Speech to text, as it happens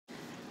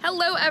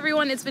Hello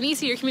everyone, it's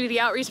Benicia, your community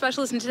outreach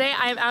specialist, and today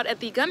I am out at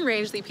the gun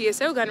range, the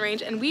PSO gun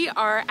range, and we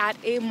are at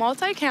a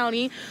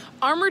multi-county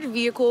armored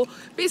vehicle,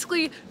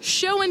 basically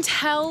show and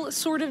tell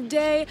sort of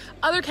day.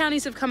 Other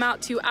counties have come out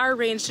to our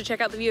range to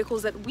check out the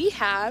vehicles that we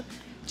have,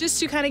 just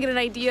to kind of get an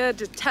idea,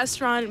 to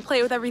test run and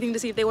play with everything to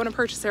see if they want to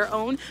purchase their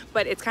own.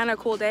 But it's kind of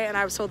a cool day, and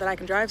I was told that I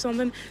can drive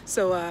something,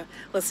 so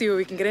let's see what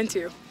we can get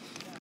into.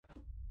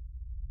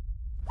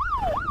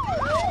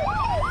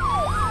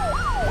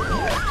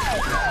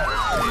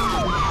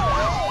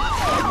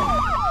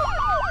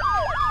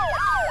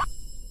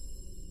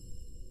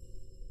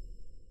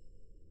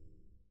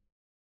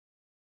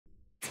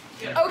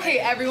 Okay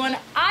everyone,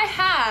 I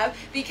have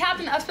the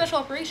Captain of Special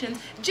Operations,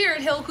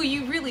 Jared Hill, who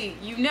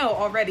you know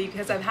already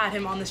because I've had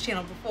him on this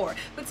channel before.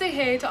 But say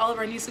hey to all of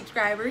our new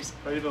subscribers.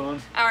 How you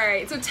doing?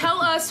 Alright, so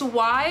tell us,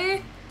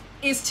 why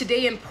is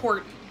today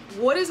important?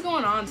 What is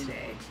going on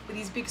today with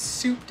these big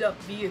souped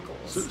up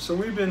vehicles? So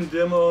we've been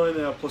demoing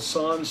a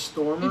Plasan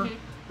Stormer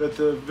that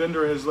the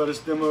vendor has let us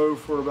demo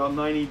for about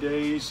 90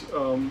 days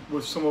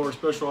with some of our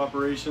special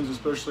operations,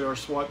 especially our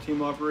SWAT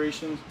team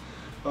operations.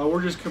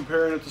 We're just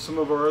comparing it to some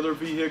of our other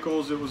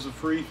vehicles. It was a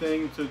free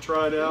thing to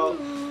try it out.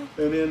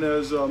 And then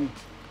as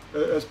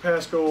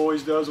PSO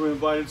always does, we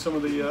invited some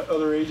of the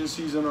other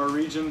agencies in our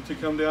region to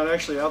come down,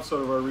 actually outside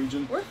of our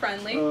region. We're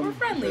friendly,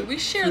 we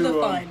share the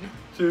fun.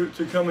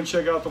 To come and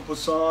check out the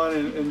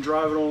Plasan and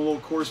drive it on a little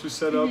course we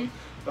set up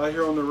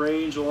here on the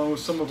range, along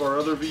with some of our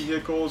other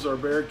vehicles, our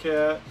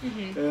Bearcat,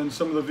 and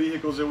some of the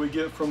vehicles that we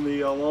get from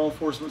the Law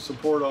Enforcement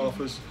Support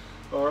Office,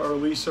 our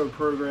LESO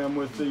program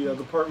with the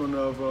Department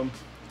of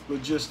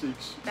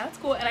Logistics. That's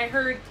cool. And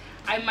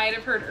I might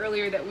have heard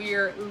earlier that we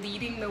are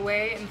leading the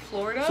way in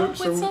Florida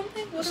with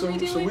something. What are we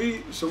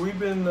doing? So we've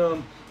been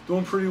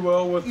doing pretty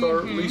well with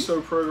our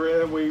LESO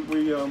program. We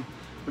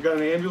got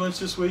an ambulance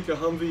this week, a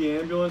Humvee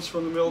ambulance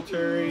from the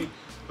military.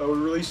 We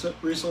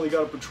recently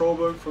got a patrol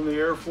boat from the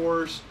Air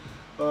Force.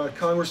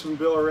 Congressman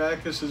Bill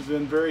Arakis has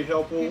been very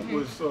helpful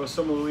with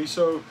some of the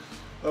LESO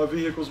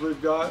vehicles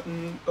we've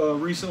gotten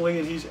recently,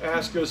 and he's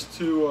asked us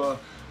to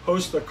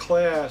host a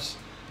class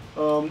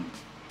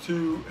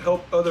to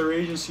help other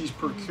agencies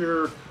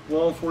procure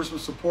law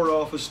enforcement support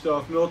office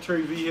stuff,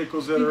 military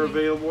vehicles that are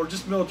available, or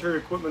just military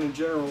equipment in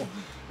general.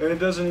 And it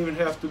doesn't even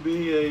have to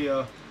be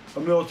a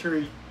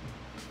military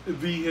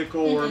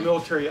vehicle or a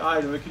military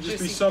item. It could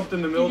just be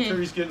something the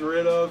military's getting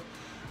rid of.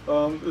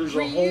 There's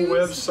a whole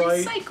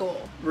website.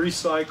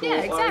 Recycle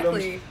yeah,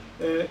 exactly. items.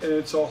 And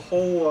it's a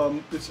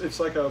whole, it's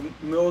like a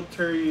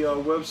military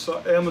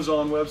website,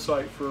 Amazon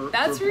website for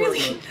that's really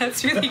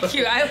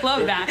cute. I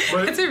love that.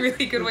 That's a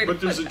really good way to put it.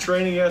 But there's a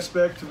training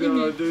aspect to be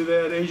able to do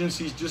that.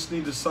 Agencies just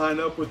need to sign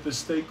up with the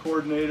state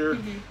coordinator,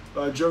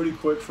 Jody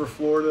Quick for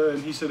Florida,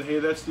 and he said, hey,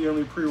 that's the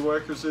only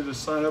prerequisite to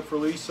sign up for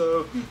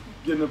LESO,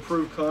 get an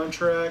approved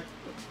contract,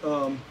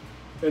 and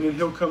then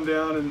he'll come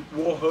down and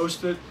we'll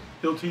host it.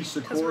 He'll teach the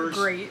course. We're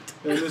great.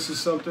 And this is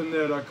something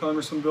that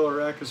Congressman Bill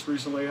Arakis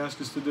recently asked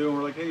us to do, and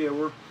we're like, hey, yeah,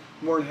 we're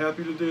more than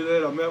happy to do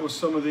that. I met with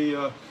some of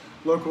the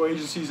local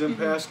agencies in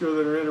PSO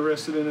that are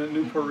interested in it.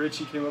 Newport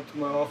Richey came up to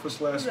my office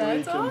last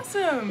week. That's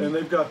awesome. And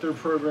they've got their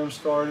program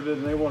started,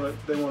 and they want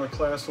a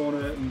class on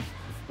it. And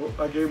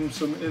I gave them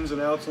some ins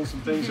and outs on some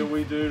things that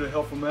we do to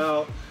help them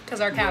out. Because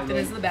our captain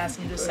is the best,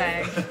 I'm just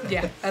saying.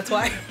 Yeah, that's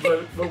why.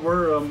 but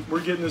we're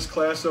getting this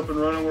class up and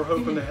running. We're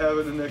hoping to have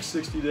it in the next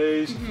 60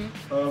 days.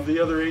 The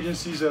other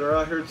agencies that are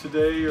out here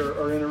today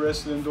are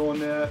interested in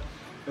doing that.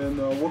 And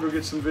we'll go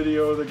get some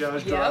video of the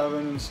guys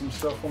driving and some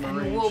stuff on the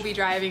range. We'll be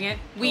driving it.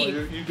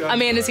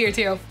 Amanda's here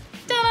too.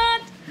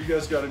 Ta-da! You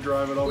guys got to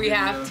drive it. We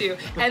have to.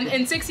 And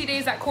in 60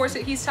 days, that course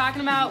that he's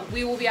talking about,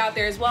 we will be out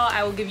there as well.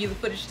 I will give you the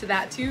footage to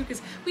that too,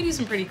 because we do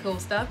some pretty cool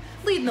stuff.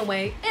 Leading the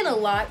way in a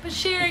lot, but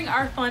sharing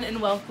our fun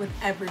and wealth with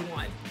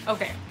everyone.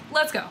 Okay,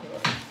 let's go.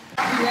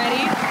 You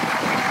ready?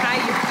 How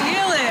you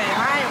feeling?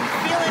 I am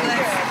feeling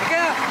good.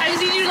 Go. I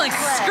just need you to like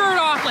skirt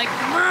off like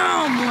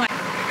vroom.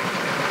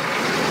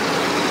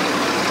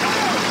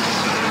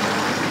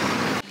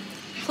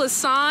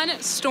 Plasan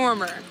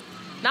Stormer.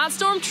 Not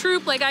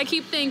Stormtroop like I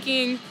keep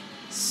thinking.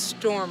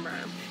 Stormer.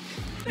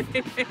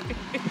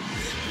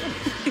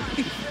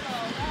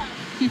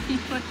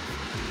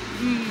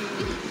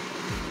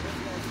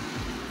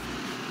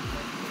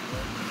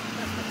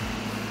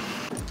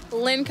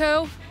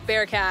 Linco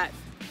Bearcat.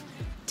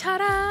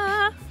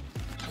 Ta-da!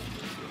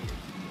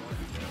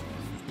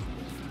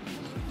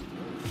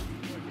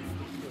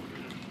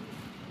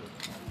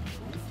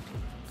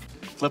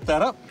 Flip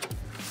that up,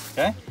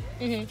 okay?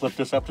 Flip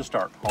this up to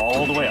start,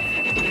 all the way up.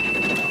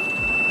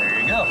 There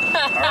you go. All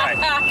right.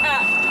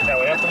 Now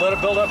we have to let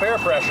it build up air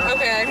pressure.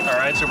 Okay. All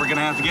right, so we're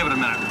gonna have to give it a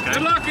minute, okay?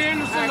 Good luck,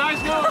 Anderson.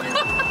 Nice morning.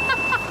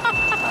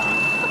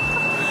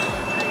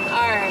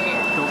 All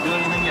right. Don't do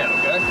anything yet,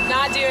 okay?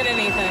 Not doing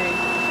anything.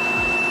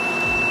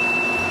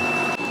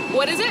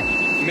 What is it?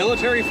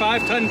 Military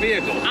 5-ton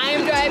vehicle. I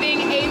am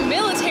driving a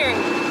military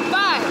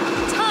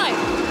 5-ton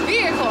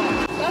vehicle.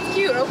 That's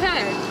cute,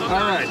 okay.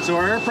 All right, so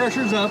our air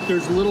pressure's up.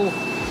 There's a little,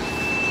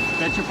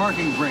 that's your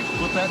parking brake.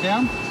 Flip that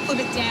down. Flip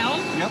it down?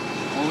 Yep,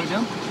 all the way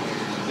down.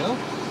 There you go.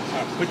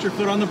 Put your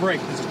foot on the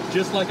brake. This is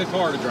just like a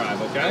car to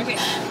drive, okay? Okay.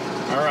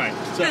 All right.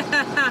 So,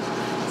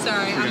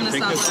 sorry, I'm gonna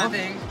stop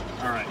laughing.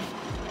 All right.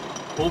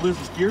 Pull this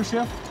gear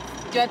shift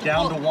Do I have to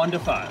down pull to 1 to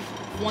 5.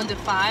 1 to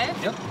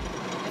 5? Yep. I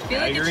feel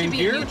Now like you're it should in be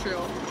gear.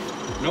 neutral.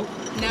 Nope.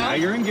 No? Now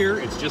you're in gear.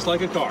 It's just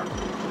like a car.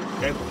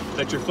 Okay.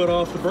 Let your foot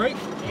off the brake.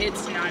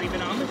 It's not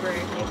even on the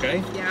brake.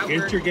 Okay. Yeah,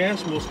 Hit your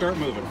gas. We'll start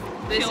moving.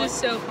 This is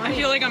so funny. I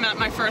feel like I'm at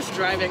my first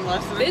driving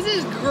lesson. This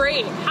is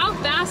great. How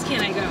fast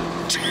can I go?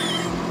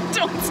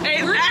 Don't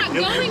say We're that.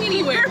 not going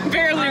anywhere. We're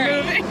barely All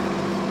right. moving.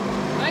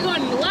 Am I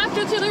going left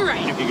or to the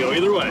right? You can go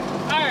either way.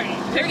 All right.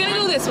 They're gonna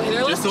go this way.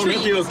 There are Just less don't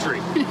trees. hit the oak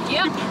tree.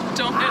 Yep.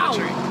 Don't Wow.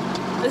 hit a tree.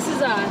 This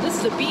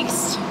is a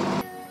beast.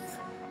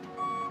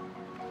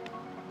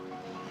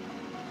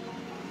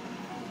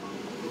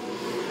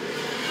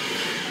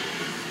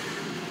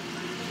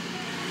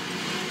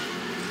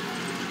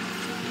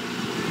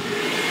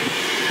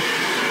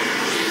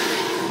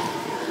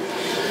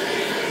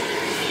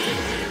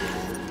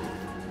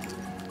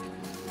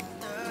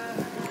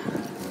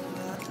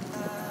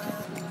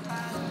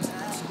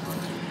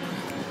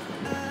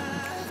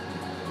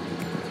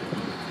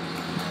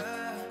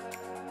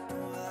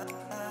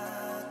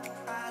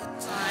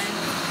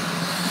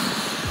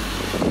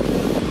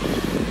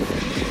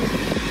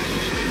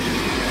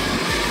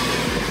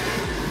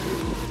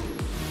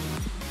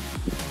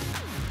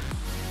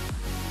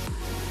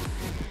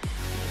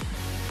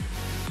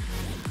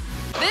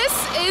 This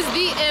is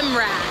the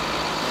MRAD.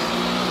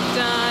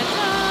 Dun,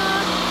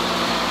 dun.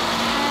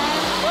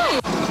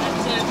 Woo.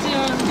 Dun,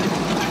 dun.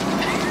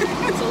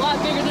 It's a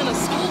lot bigger than a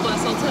school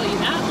bus, I'll tell you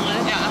that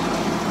much.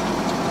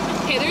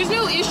 Yeah. Okay, there's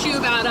no issue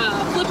about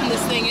flipping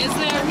this thing, is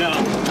there? No.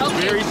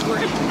 Okay.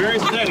 Very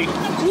steady.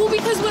 Well,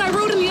 because when I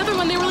rode in the other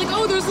one, they were like,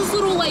 oh, there's this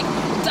little like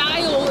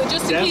dial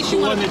just in That's case the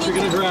you one want to that you're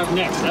going to drive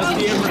next. That's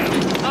the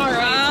MRAD. All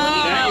right.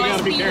 Now you So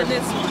gotta be speed on careful.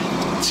 this one.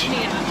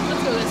 Yeah,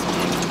 let's go this way.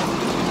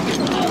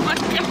 Oh my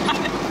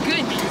god.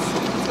 Goodness.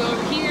 Let's go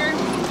over here.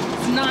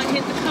 Let's not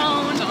hit the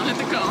cone. Don't hit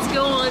the cone. Let's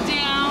go on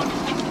down.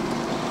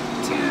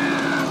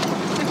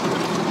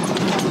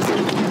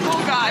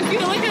 Oh god. I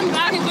feel like I'm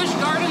back at Busch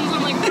Gardens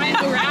on like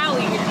Rhino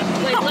Rally.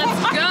 Like, let's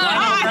go.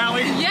 Rhino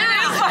Rally? Yeah.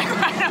 It's like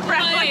right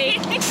around. Like,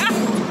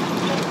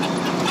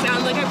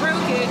 sounds like I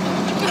broke it.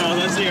 No,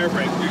 that's the air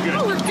brake. You're good.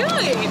 Oh, we're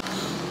good.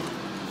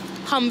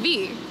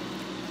 Humvee,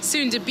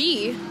 soon to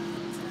be,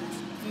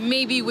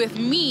 maybe with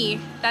me.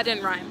 That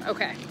didn't rhyme.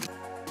 Okay.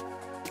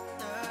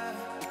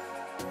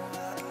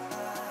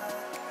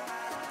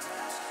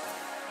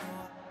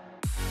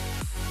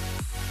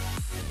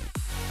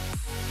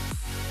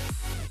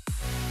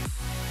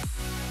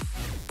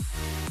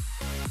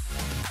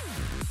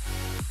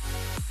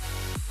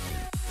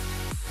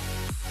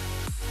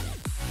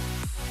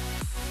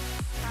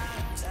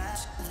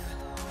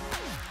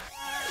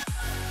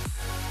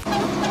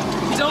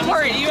 Don't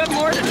worry, you have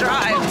more to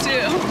drive too.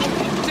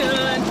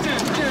 Dun, dun,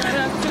 dun,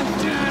 dun,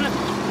 dun, dun.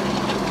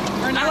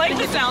 We're not I like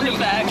gonna the hit sound tree.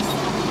 effects.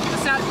 The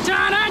sound.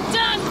 Dun, dun,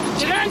 dun,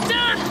 dun,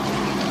 dun,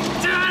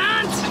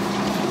 dun,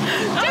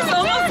 That was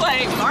almost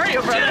like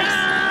Mario Brothers.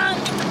 dun.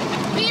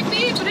 Beep,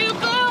 beep, boop,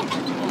 boop.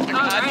 Oh my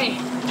All God. right.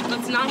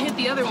 Let's not hit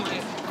the other one.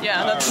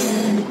 Yeah, that's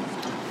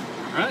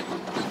All right.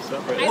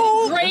 Stop right there.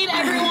 It's great,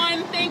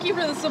 everyone. Thank you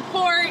for the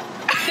support.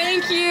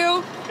 Thank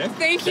you. Okay.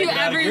 Thank you, Take it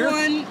out of gear.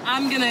 everyone.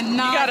 I'm gonna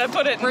not. You gotta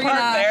put it in we're park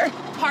gonna there.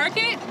 Park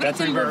it. But That's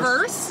it's in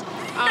reverse.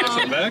 reverse.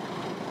 Sit back.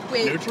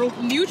 Wait. Neutral?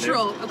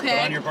 Neutral. There. Okay.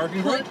 Put on your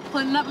parking brake.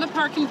 Putting up my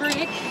parking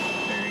brake.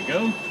 There you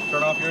go.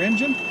 Turn off your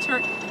engine.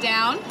 Turn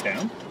down.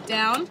 Down.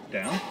 Down.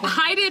 Down.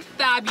 I did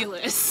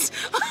fabulous.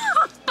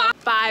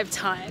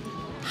 5-time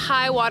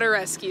high water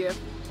rescue.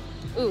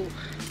 Ooh.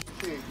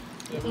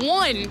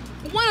 One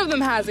of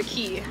them has a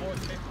key.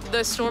 The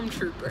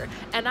stormtrooper,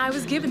 and I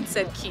was given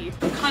said key.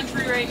 The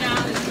country right now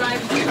is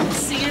driving through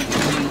sand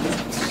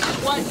dunes,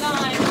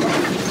 whatnot.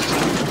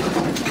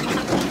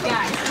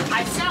 Guys,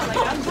 I sound like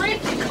I'm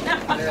breaking.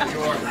 There you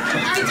are.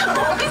 I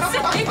totally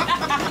say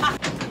that.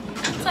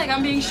 It's like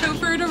I'm being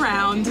chauffeured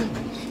around.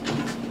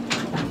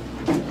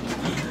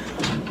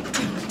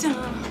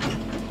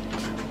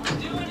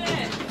 Doing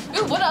it.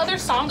 Ooh, what other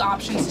song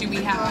options do we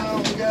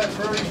have? We got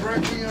Birdie's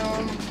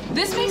Requiem.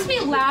 This makes me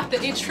laugh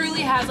that it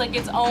truly has like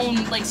its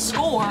own like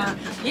score.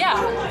 Yeah,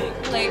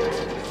 like.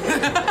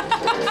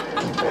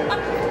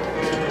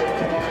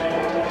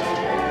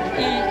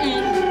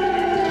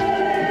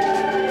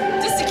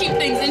 Just to keep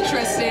things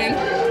interesting.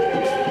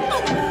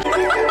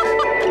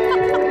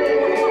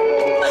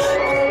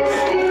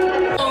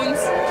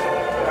 Phones.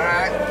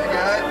 Alright, you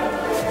got it.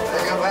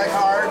 They go back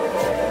hard. You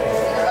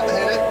have to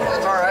hit it.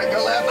 That's alright. Go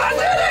left. I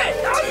did it!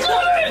 I did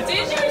it!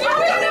 Did you do it? I'm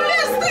gonna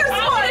miss this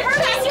I'm one. gonna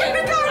check it.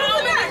 I'm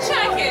gonna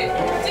check it.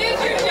 Did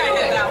you check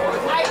it? that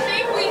one. I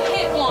think we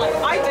hit one.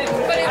 I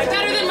didn't. But it's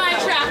better than my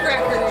track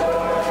record.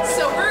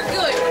 So we're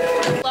good.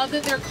 Love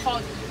that they're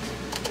called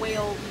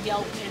whale,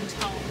 yelp, and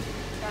tone.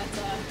 That's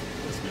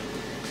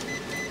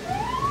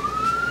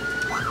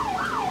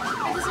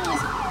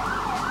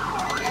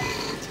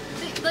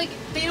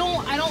they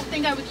don't, I don't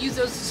think I would use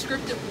those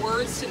descriptive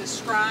words to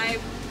describe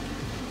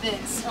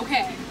this.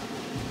 Okay.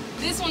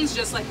 This one's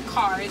just like a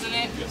car, isn't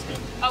it? Yes,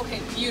 ma'am. Okay,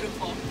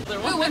 beautiful.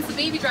 Ooh, what's the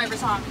Baby Driver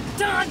song?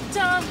 Dun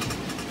dun.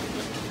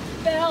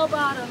 Bell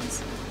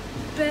bottoms.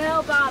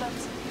 Bell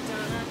bottoms.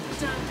 Dun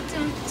dun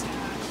dun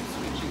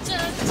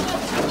dun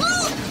dun.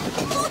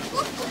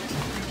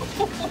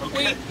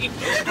 Wait.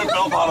 That's a good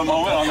bell bottom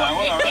moment on that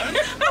one, all right?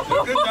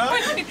 Good job.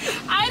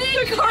 I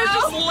didn't The car know.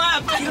 just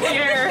leapt in the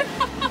air.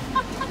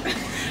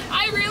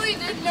 I really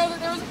didn't know that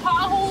there was a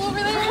pothole over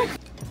there.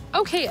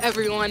 Okay,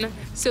 everyone,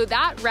 so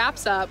that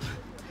wraps up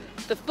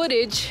the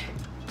footage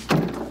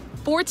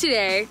for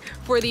today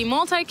for the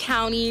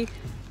multi-county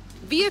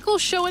vehicle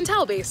show and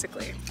tell,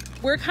 basically.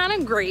 We're kind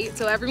of great,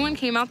 so everyone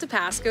came out to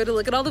Pasco to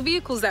look at all the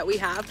vehicles that we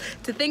have,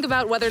 to think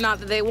about whether or not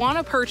that they want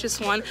to purchase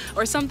one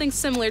or something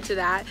similar to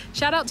that.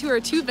 Shout out to our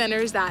 2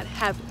 vendors that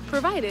have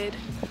provided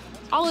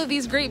all of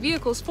these great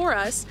vehicles for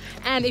us.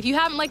 And if you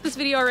haven't liked this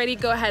video already,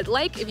 go ahead,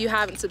 like. If you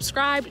haven't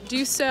subscribed,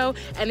 do so.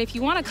 And if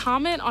you want to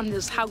comment on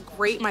just how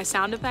great my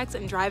sound effects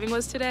and driving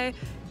was today,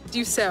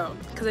 do so,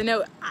 because I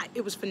know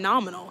it was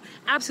phenomenal,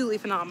 absolutely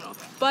phenomenal.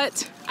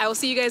 But I will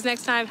see you guys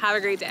next time. Have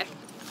a great day.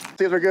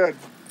 These are good.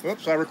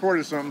 Oops, I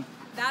recorded some.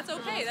 That's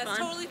okay, that's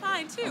totally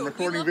fine too. I'm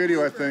recording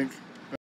video, I think.